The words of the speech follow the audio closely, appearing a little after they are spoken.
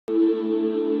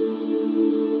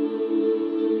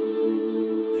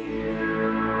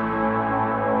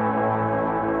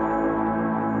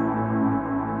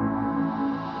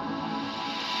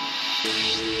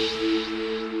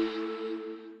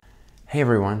Hey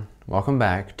everyone, welcome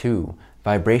back to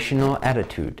Vibrational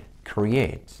Attitude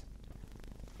Creates,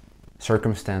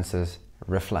 Circumstances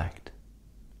Reflect.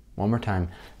 One more time,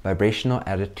 vibrational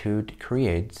attitude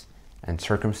creates and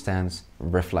circumstance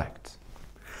reflects.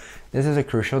 This is a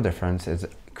crucial difference. It's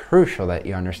crucial that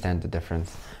you understand the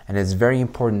difference, and it's very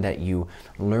important that you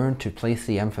learn to place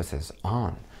the emphasis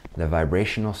on the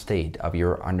vibrational state of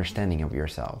your understanding of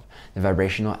yourself, the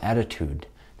vibrational attitude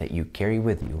that you carry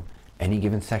with you any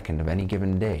given second of any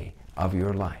given day of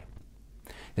your life.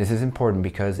 This is important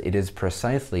because it is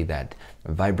precisely that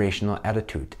vibrational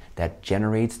attitude that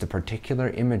generates the particular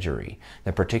imagery,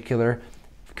 the particular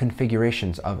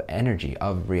configurations of energy,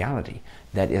 of reality,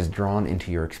 that is drawn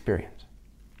into your experience.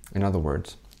 In other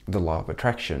words, the law of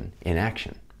attraction in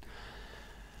action.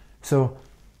 So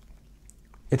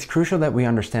it's crucial that we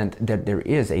understand that there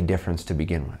is a difference to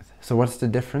begin with. So what's the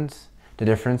difference? The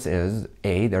difference is,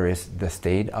 A, there is the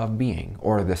state of being,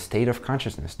 or the state of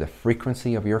consciousness, the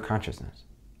frequency of your consciousness,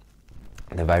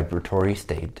 the vibratory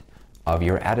state of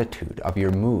your attitude, of your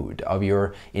mood, of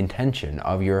your intention,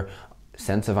 of your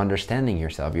sense of understanding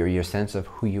yourself, your sense of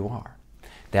who you are.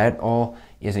 That all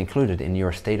is included in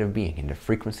your state of being, in the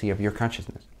frequency of your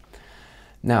consciousness.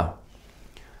 Now,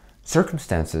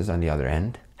 circumstances, on the other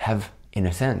end, have, in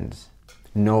a sense,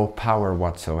 no power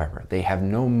whatsoever. They have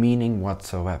no meaning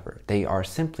whatsoever. They are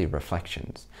simply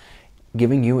reflections,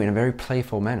 giving you in a very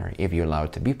playful manner, if you allow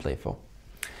it to be playful,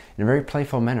 in a very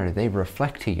playful manner, they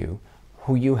reflect to you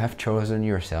who you have chosen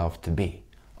yourself to be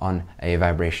on a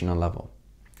vibrational level,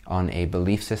 on a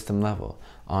belief system level,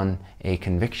 on a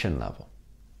conviction level.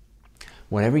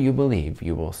 Whatever you believe,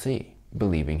 you will see.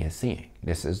 Believing is seeing.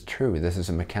 This is true. This is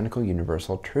a mechanical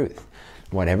universal truth.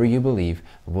 Whatever you believe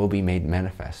will be made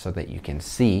manifest so that you can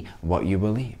see what you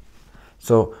believe.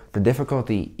 So the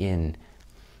difficulty in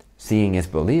seeing is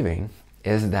believing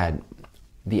is that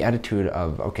the attitude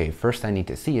of, okay, first I need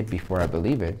to see it before I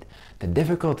believe it. The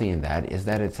difficulty in that is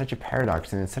that it's such a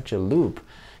paradox and it's such a loop,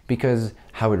 because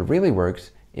how it really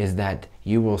works is that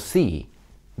you will see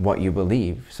what you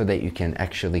believe so that you can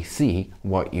actually see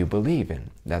what you believe in.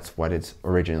 That's what it's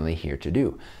originally here to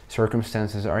do.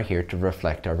 Circumstances are here to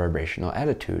reflect our vibrational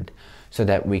attitude so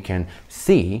that we can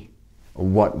see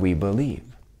what we believe.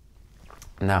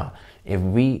 Now, if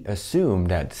we assume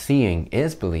that seeing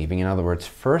is believing, in other words,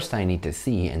 first I need to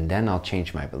see and then I'll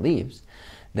change my beliefs,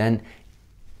 then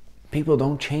people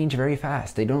don't change very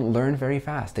fast. They don't learn very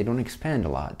fast. They don't expand a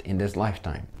lot in this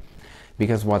lifetime.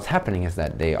 Because what's happening is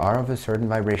that they are of a certain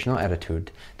vibrational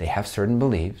attitude, they have certain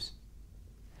beliefs.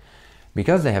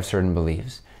 Because they have certain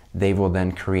beliefs, they will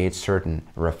then create certain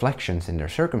reflections in their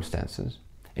circumstances.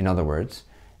 In other words,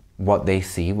 what they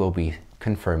see will be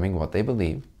confirming what they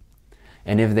believe.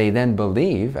 And if they then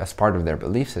believe, as part of their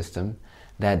belief system,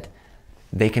 that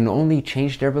they can only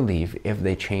change their belief if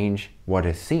they change what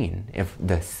is seen, if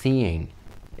the seeing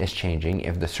is changing,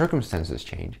 if the circumstances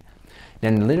change,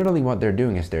 then literally what they're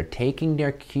doing is they're taking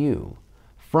their cue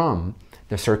from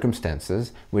the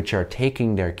circumstances, which are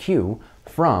taking their cue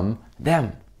from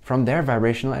them, from their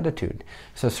vibrational attitude.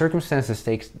 So circumstances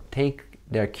take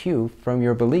their cue from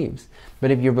your beliefs.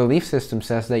 But if your belief system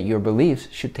says that your beliefs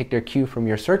should take their cue from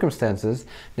your circumstances,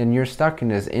 then you're stuck in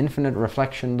this infinite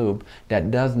reflection loop that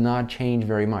does not change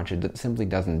very much. It simply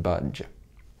doesn't budge.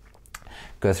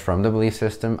 Because from the belief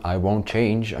system, I won't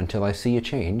change until I see a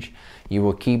change, you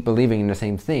will keep believing in the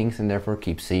same things and therefore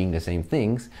keep seeing the same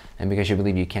things. And because you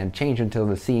believe you can't change until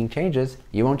the seeing changes,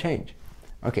 you won't change.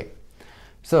 Okay,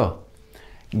 so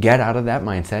get out of that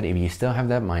mindset. If you still have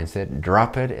that mindset,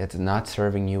 drop it. It's not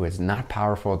serving you. It's not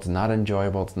powerful. It's not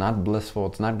enjoyable. It's not blissful.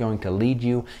 It's not going to lead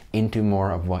you into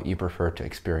more of what you prefer to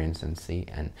experience and see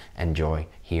and enjoy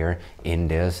here in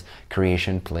this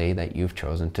creation play that you've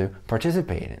chosen to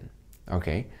participate in.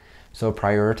 Okay, so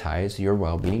prioritize your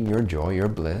well-being, your joy, your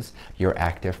bliss, your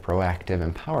active, proactive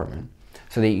empowerment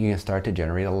so that you can start to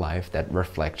generate a life that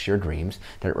reflects your dreams,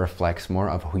 that reflects more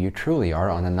of who you truly are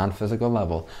on a non-physical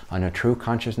level, on a true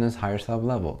consciousness, higher self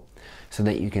level, so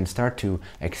that you can start to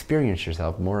experience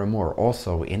yourself more and more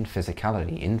also in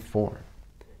physicality, in form,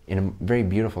 in a very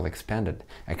beautiful, expanded,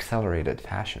 accelerated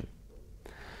fashion.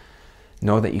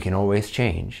 Know that you can always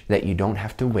change, that you don't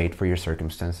have to wait for your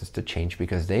circumstances to change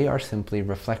because they are simply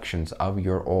reflections of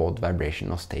your old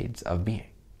vibrational states of being.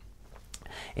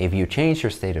 If you change your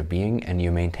state of being and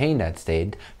you maintain that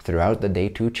state throughout the Day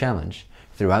 2 challenge,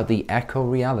 throughout the echo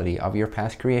reality of your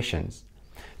past creations,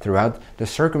 throughout the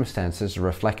circumstances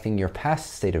reflecting your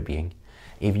past state of being,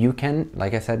 if you can,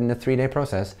 like I said in the 3-day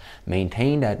process,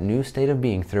 maintain that new state of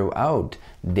being throughout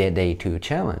the Day 2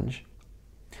 challenge,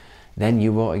 then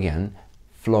you will again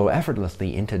flow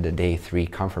effortlessly into the day 3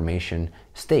 confirmation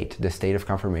state, the state of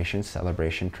confirmation,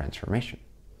 celebration, transformation.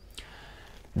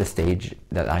 The stage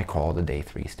that I call the day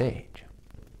 3 stage.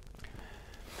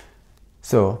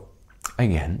 So,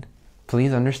 again,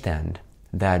 please understand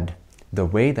that the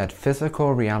way that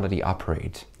physical reality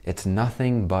operates, it's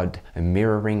nothing but a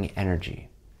mirroring energy.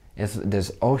 It's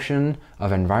this ocean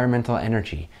of environmental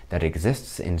energy that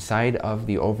exists inside of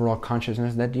the overall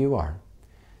consciousness that you are.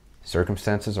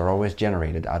 Circumstances are always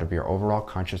generated out of your overall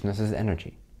consciousness's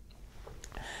energy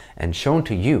and shown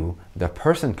to you, the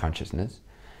person consciousness,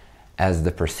 as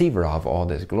the perceiver of all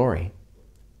this glory,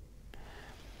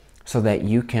 so that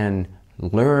you can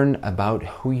learn about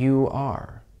who you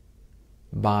are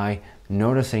by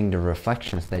noticing the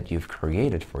reflections that you've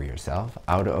created for yourself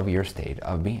out of your state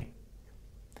of being.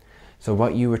 So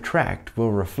what you attract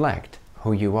will reflect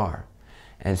who you are.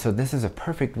 And so this is a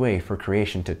perfect way for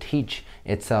creation to teach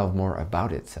itself more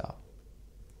about itself.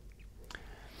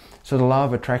 So the law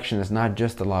of attraction is not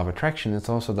just the law of attraction, it's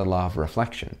also the law of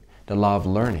reflection, the law of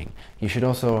learning. You should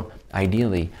also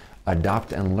ideally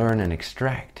adopt and learn and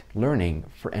extract learning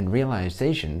and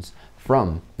realizations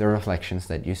from the reflections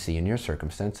that you see in your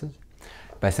circumstances,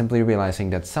 by simply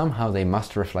realizing that somehow they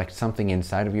must reflect something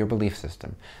inside of your belief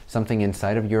system, something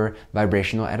inside of your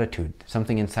vibrational attitude,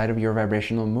 something inside of your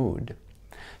vibrational mood,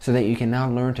 so that you can now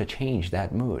learn to change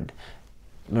that mood,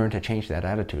 learn to change that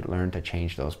attitude, learn to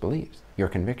change those beliefs, your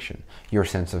conviction, your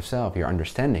sense of self, your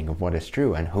understanding of what is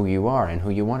true and who you are and who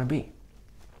you want to be.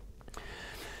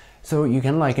 So you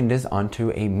can liken this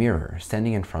onto a mirror,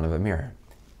 standing in front of a mirror.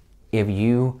 If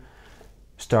you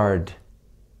start,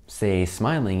 say,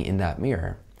 smiling in that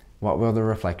mirror, what will the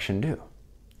reflection do?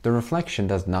 The reflection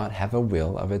does not have a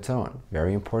will of its own.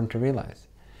 Very important to realize.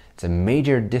 It's a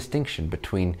major distinction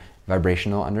between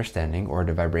vibrational understanding, or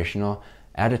the vibrational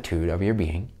attitude of your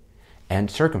being,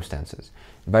 and circumstances.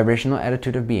 Vibrational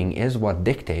attitude of being is what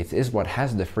dictates, is what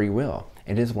has the free will.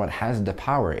 It is what has the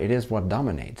power. It is what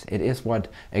dominates. It is what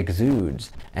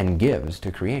exudes and gives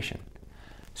to creation.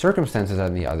 Circumstances,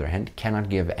 on the other hand, cannot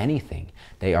give anything.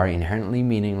 They are inherently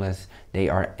meaningless. They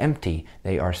are empty.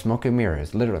 They are smoke and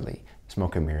mirrors, literally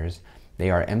smoke and mirrors. They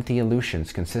are empty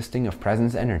illusions consisting of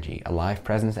presence energy, alive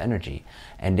presence energy,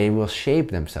 and they will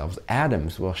shape themselves,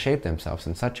 atoms will shape themselves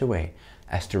in such a way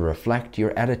as to reflect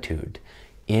your attitude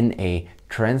in a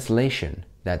translation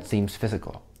that seems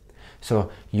physical.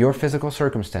 So your physical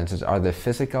circumstances are the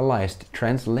physicalized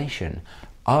translation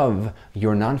of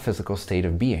your non-physical state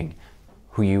of being,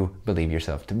 who you believe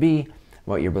yourself to be,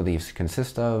 what your beliefs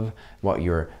consist of, what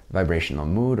your vibrational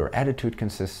mood or attitude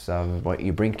consists of, what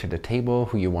you bring to the table,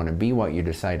 who you want to be, what you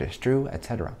decide is true,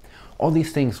 etc. All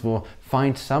these things will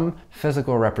find some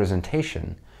physical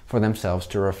representation for themselves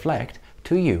to reflect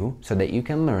to you, so that you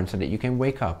can learn, so that you can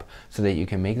wake up, so that you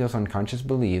can make those unconscious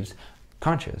beliefs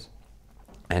conscious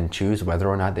and choose whether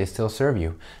or not they still serve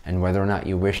you, and whether or not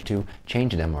you wish to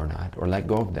change them or not, or let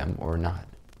go of them or not.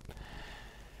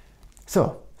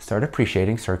 So, start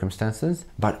appreciating circumstances,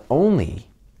 but only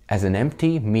as an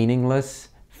empty, meaningless,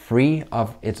 free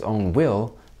of its own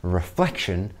will,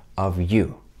 reflection of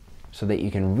you, so that you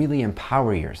can really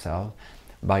empower yourself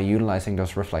by utilizing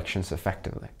those reflections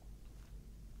effectively.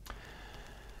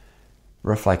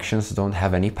 Reflections don't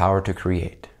have any power to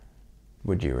create.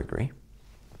 Would you agree?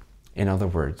 In other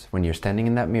words, when you're standing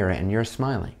in that mirror and you're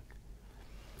smiling,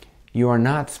 you are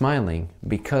not smiling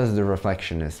because the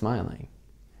reflection is smiling.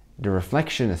 The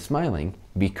reflection is smiling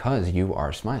because you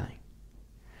are smiling.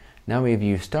 Now, if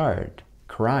you start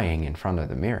crying in front of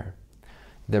the mirror,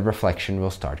 the reflection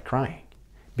will start crying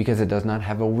because it does not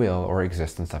have a will or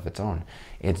existence of its own.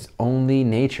 Its only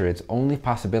nature, its only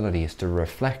possibility is to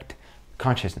reflect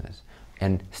consciousness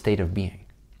and state of being.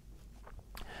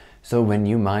 So when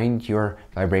you mind your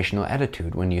vibrational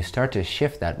attitude, when you start to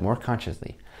shift that more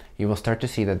consciously, you will start to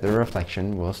see that the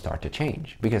reflection will start to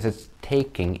change because it's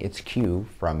taking its cue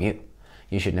from you.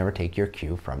 You should never take your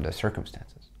cue from the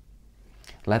circumstances.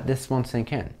 Let this one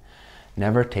sink in.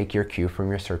 Never take your cue from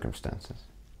your circumstances.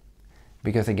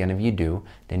 Because again, if you do,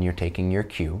 then you're taking your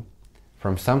cue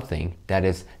from something that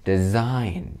is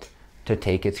designed to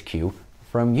take its cue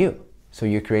from you. So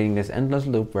you're creating this endless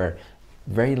loop where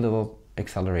very little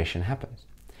acceleration happens.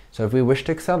 So if we wish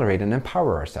to accelerate and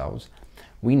empower ourselves,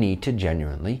 we need to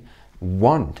genuinely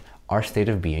want our state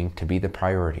of being to be the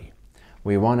priority.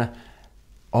 We want to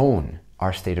own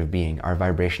our state of being, our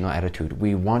vibrational attitude.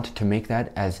 We want to make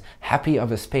that as happy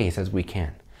of a space as we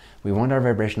can. We want our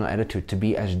vibrational attitude to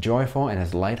be as joyful and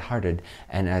as lighthearted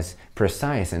and as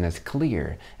precise and as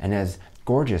clear and as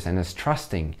gorgeous and as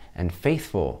trusting and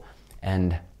faithful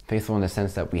in the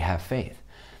sense that we have faith,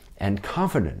 and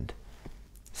confident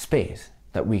space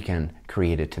that we can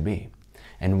create it to be.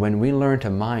 And when we learn to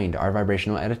mind our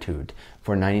vibrational attitude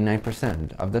for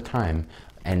 99% of the time,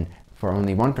 and for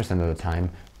only 1% of the time,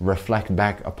 reflect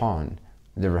back upon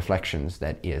the reflections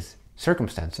that is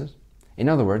circumstances. In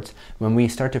other words, when we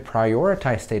start to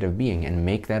prioritize state of being and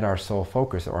make that our sole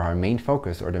focus or our main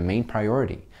focus or the main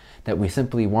priority, that we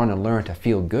simply want to learn to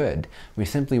feel good, we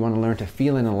simply want to learn to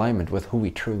feel in alignment with who we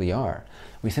truly are.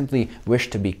 We simply wish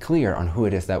to be clear on who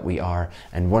it is that we are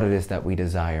and what it is that we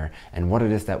desire and what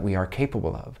it is that we are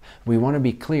capable of. We want to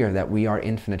be clear that we are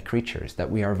infinite creatures, that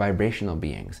we are vibrational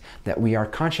beings, that we are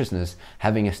consciousness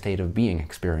having a state of being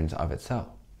experience of itself,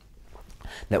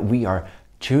 that we are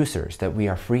choosers, that we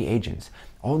are free agents.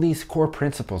 All these core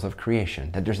principles of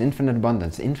creation, that there's infinite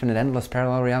abundance, infinite endless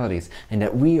parallel realities, and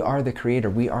that we are the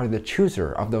creator, we are the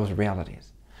chooser of those realities.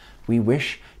 We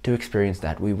wish to experience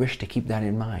that. We wish to keep that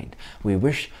in mind. We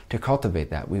wish to cultivate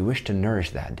that. We wish to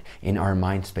nourish that in our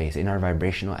mind space, in our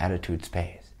vibrational attitude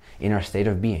space, in our state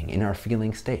of being, in our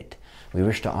feeling state. We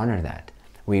wish to honor that.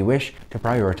 We wish to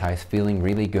prioritize feeling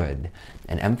really good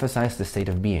and emphasize the state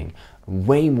of being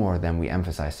way more than we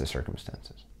emphasize the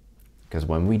circumstances. Because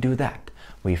when we do that,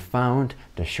 we found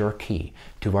the sure key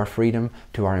to our freedom,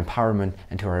 to our empowerment,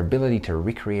 and to our ability to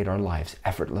recreate our lives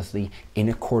effortlessly in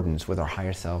accordance with our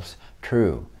higher self's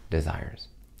true desires.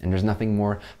 And there's nothing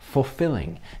more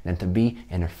fulfilling than to be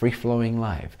in a free-flowing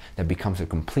life that becomes a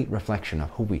complete reflection of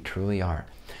who we truly are,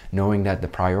 knowing that the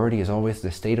priority is always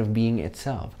the state of being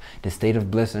itself, the state of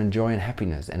bliss and joy and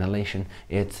happiness and elation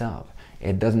itself.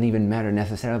 It doesn't even matter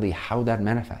necessarily how that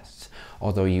manifests,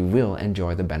 although you will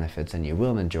enjoy the benefits and you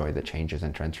will enjoy the changes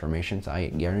and transformations, I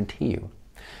guarantee you.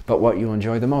 But what you'll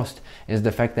enjoy the most is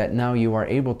the fact that now you are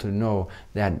able to know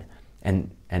that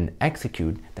and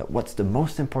execute that what's the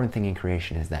most important thing in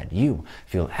creation is that you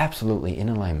feel absolutely in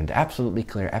alignment, absolutely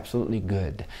clear, absolutely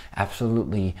good,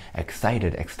 absolutely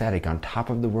excited, ecstatic, on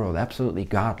top of the world, absolutely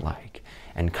godlike,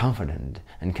 and confident,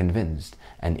 and convinced,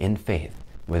 and in faith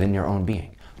within your own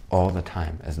being all the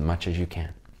time, as much as you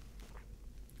can.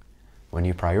 When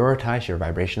you prioritize your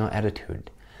vibrational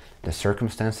attitude, the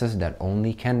circumstances that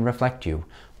only can reflect you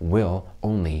will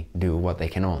only do what they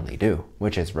can only do,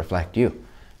 which is reflect you.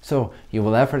 So you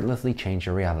will effortlessly change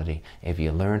your reality if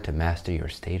you learn to master your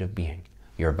state of being,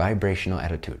 your vibrational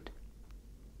attitude.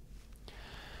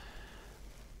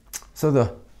 So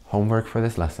the homework for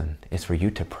this lesson is for you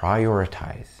to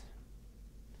prioritize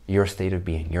your state of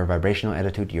being, your vibrational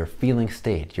attitude, your feeling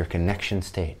state, your connection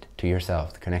state to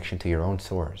yourself, the connection to your own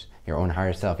source, your own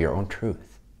higher self, your own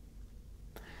truth.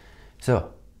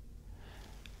 So,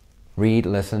 read,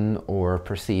 listen, or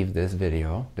perceive this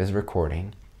video, this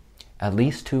recording, at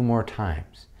least 2 more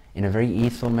times in a very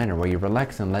easeful manner where you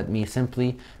relax and let me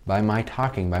simply, by my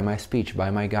talking, by my speech,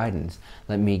 by my guidance,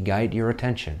 let me guide your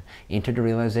attention into the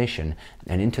realization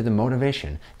and into the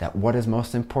motivation that what is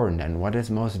most important and what is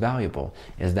most valuable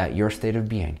is that your state of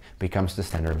being becomes the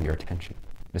center of your attention,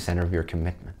 the center of your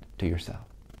commitment to yourself.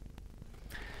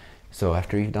 So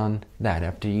after you've done that,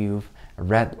 after you've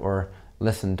read or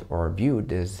listened or viewed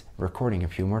this recording a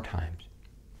few more times,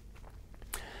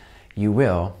 you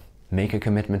will make a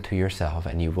commitment to yourself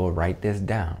and you will write this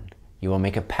down. You will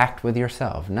make a pact with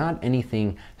yourself, not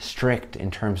anything strict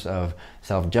in terms of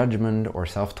self-judgment or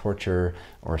self-torture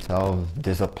or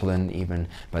self-discipline even,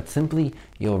 but simply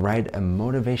you'll write a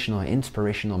motivational,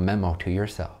 inspirational memo to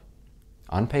yourself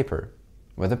on paper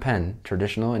with a pen,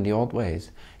 traditional in the old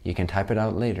ways. You can type it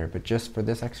out later, but just for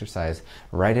this exercise,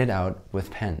 write it out with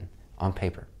pen on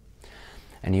paper.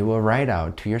 And you will write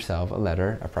out to yourself a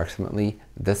letter approximately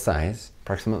this size,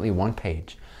 approximately 1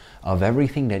 page, of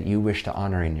everything that you wish to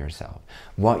honor in yourself,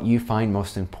 what you find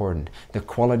most important, the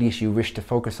qualities you wish to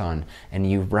focus on, and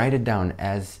you write it down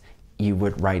as you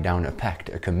would write down a pact,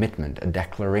 a commitment, a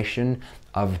declaration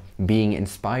of being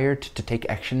inspired to take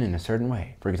action in a certain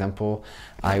way. For example,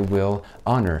 I will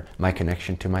honor my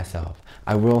connection to myself.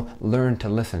 I will learn to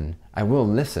listen. I will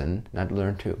listen, not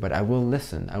learn to, but I will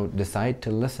listen. I will decide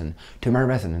to listen to my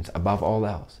resonance above all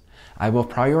else. I will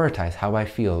prioritize how I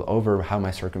feel over how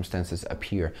my circumstances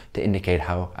appear to indicate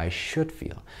how I should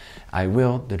feel. I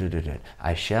will,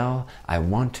 I shall, I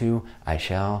want to, I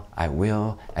shall, I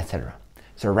will, etc.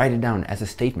 So write it down as a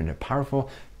statement, a powerful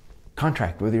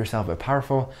contract with yourself, a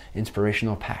powerful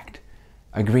inspirational pact,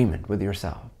 agreement with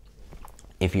yourself.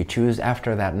 If you choose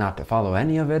after that not to follow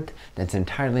any of it, that's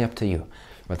entirely up to you.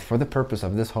 But for the purpose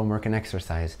of this homework and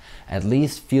exercise, at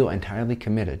least feel entirely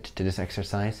committed to this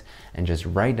exercise and just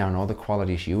write down all the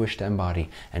qualities you wish to embody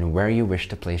and where you wish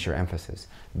to place your emphasis,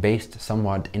 based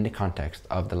somewhat in the context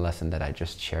of the lesson that I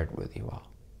just shared with you all.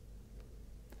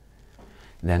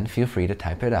 Then feel free to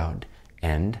type it out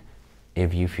and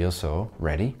if you feel so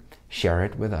ready, share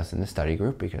it with us in the study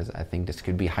group, because I think this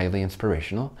could be highly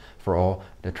inspirational for all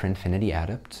the Trinfinity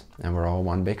adepts, and we're all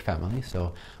one big family.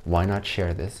 So why not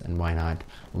share this, and why not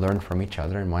learn from each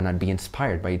other, and why not be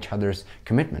inspired by each other's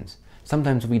commitments?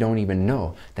 Sometimes we don't even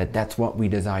know that that's what we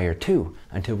desire too,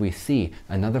 until we see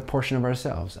another portion of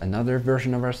ourselves, another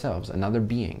version of ourselves, another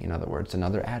being, in other words,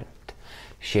 another adept,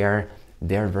 share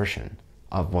their version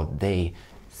of what they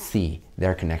see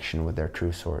their connection with their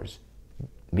true source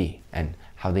be, and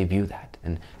how they view that,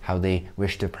 and how they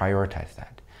wish to prioritize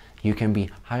that. You can be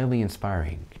highly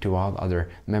inspiring to all other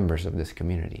members of this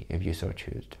community if you so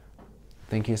choose to.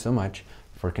 Thank you so much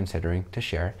for considering to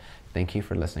share. Thank you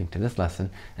for listening to this lesson,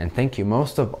 and thank you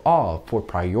most of all for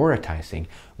prioritizing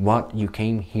what you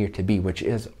came here to be, which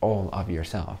is all of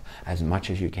yourself, as much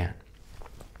as you can.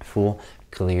 Full,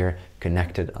 clear,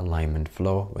 connected alignment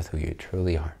flow with who you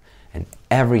truly are. And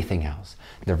everything else,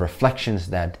 the reflections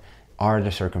that are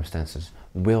the circumstances,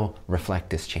 will reflect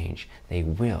this change. They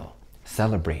will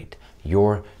celebrate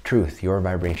your truth, your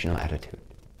vibrational attitude.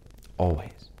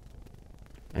 Always.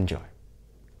 Enjoy.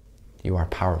 You are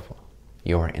powerful.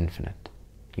 You are infinite.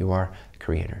 You are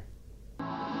creator.